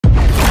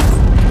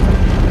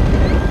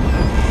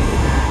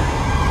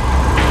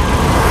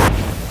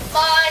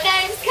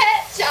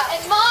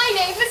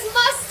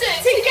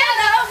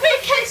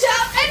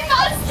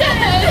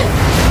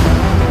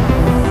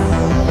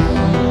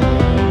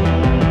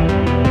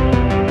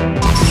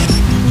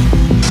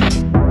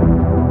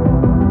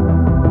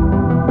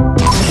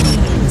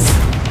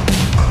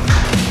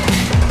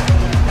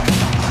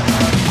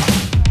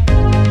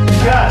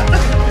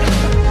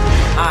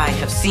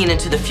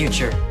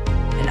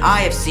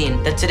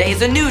seen that today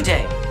is a new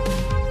day.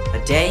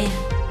 A day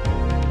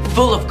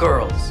full of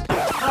girls.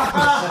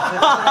 Yeah!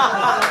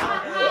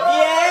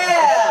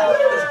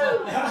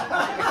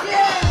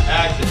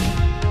 Action.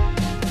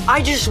 I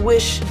just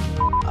wish.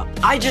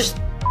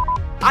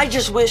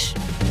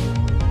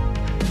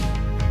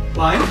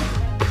 Line.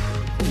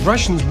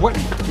 Russians, what?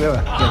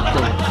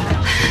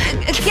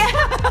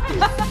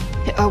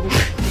 Oh,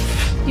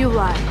 you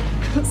lied.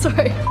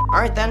 Sorry. All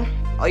right then.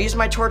 I'll use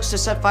my torch to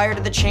set fire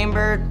to the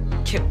chamber.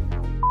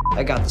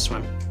 I got this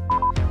one.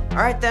 All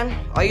right then.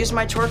 I'll use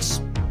my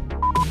torch.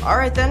 All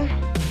right then.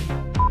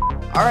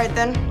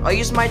 I'll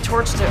use my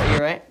torch to. Are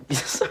you right?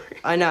 Sorry.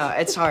 I know.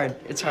 It's hard.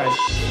 It's hard.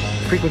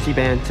 Frequency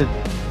band to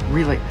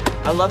relay.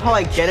 I love how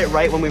I get it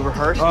right when we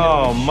rehearse.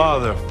 Oh,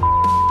 mother.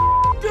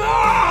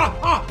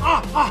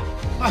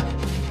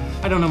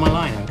 I don't know my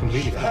line. I'm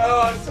completely.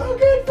 Oh, it's so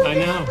good for I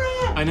know.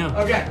 I know.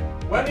 Okay,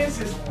 what is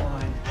his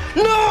line?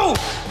 No!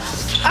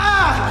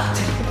 Ah!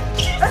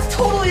 That's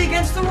totally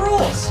against the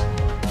rules.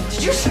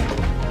 Did you?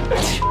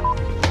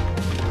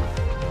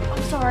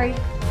 I'm sorry.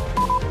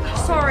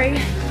 Sorry.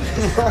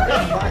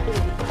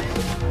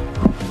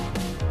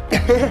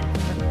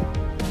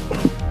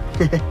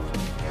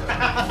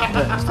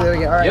 So there we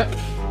go. All right. Yep.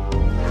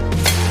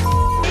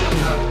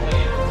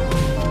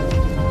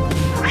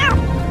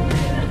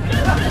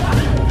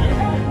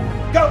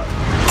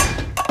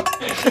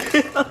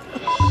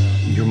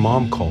 Your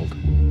mom called.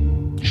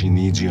 She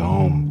needs you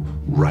home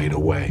right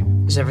away.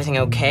 Is everything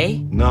okay?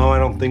 No, I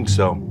don't think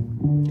so.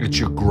 It's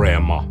your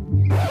grandma.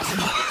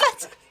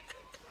 What?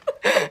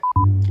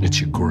 It's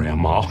your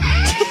grandma.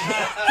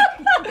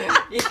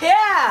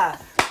 Yeah.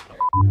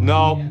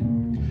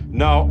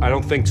 No, I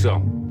don't think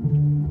so.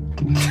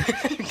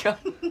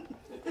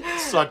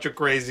 Such a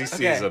crazy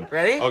season. Okay,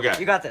 ready? Okay.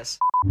 You got this.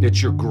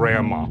 It's your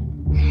grandma.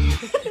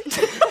 What's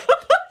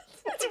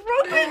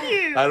wrong with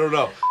you? I don't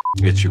know.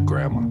 It's your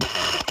grandma.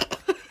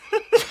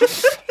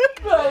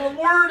 The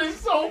word is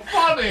so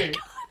funny.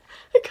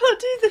 I can't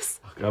do this.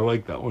 I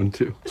like that one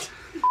too.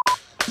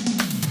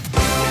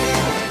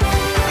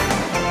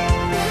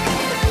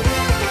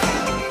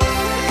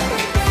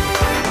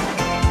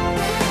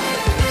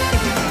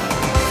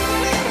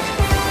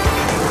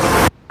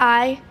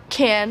 I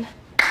can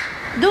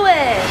do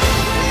it.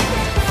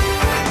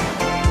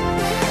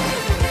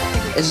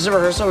 Is this a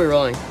rehearsal? Or are we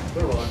rolling?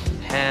 We're rolling.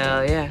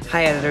 Hell yeah.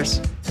 Hi,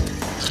 editors.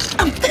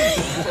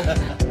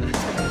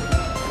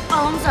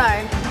 Oh, I'm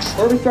sorry.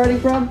 Where are we starting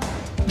from?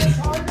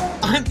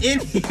 I'm in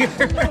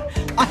here.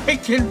 I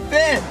can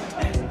fit.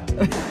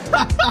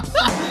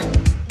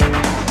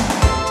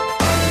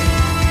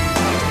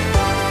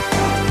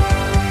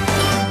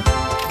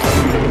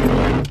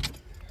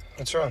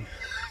 What's wrong?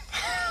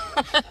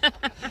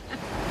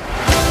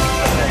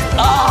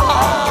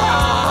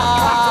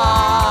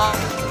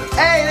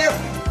 Hey,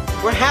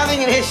 we're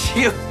having an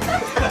issue.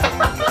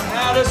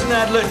 Now doesn't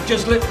that look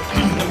just let me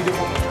do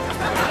one more.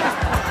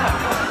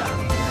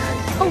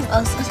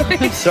 Oh,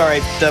 sorry. Sorry,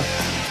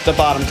 the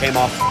bottom came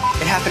off.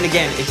 It happened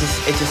again. It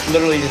just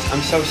literally just.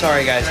 I'm so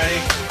sorry, guys. Ready?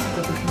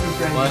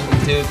 1,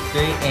 2,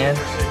 3, and.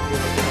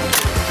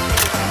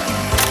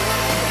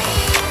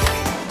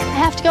 I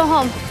have to go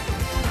home.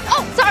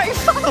 Oh, sorry.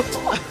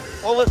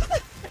 What was?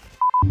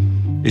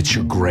 It's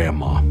your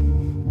grandma.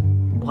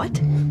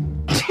 What?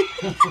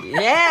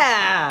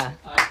 Yeah.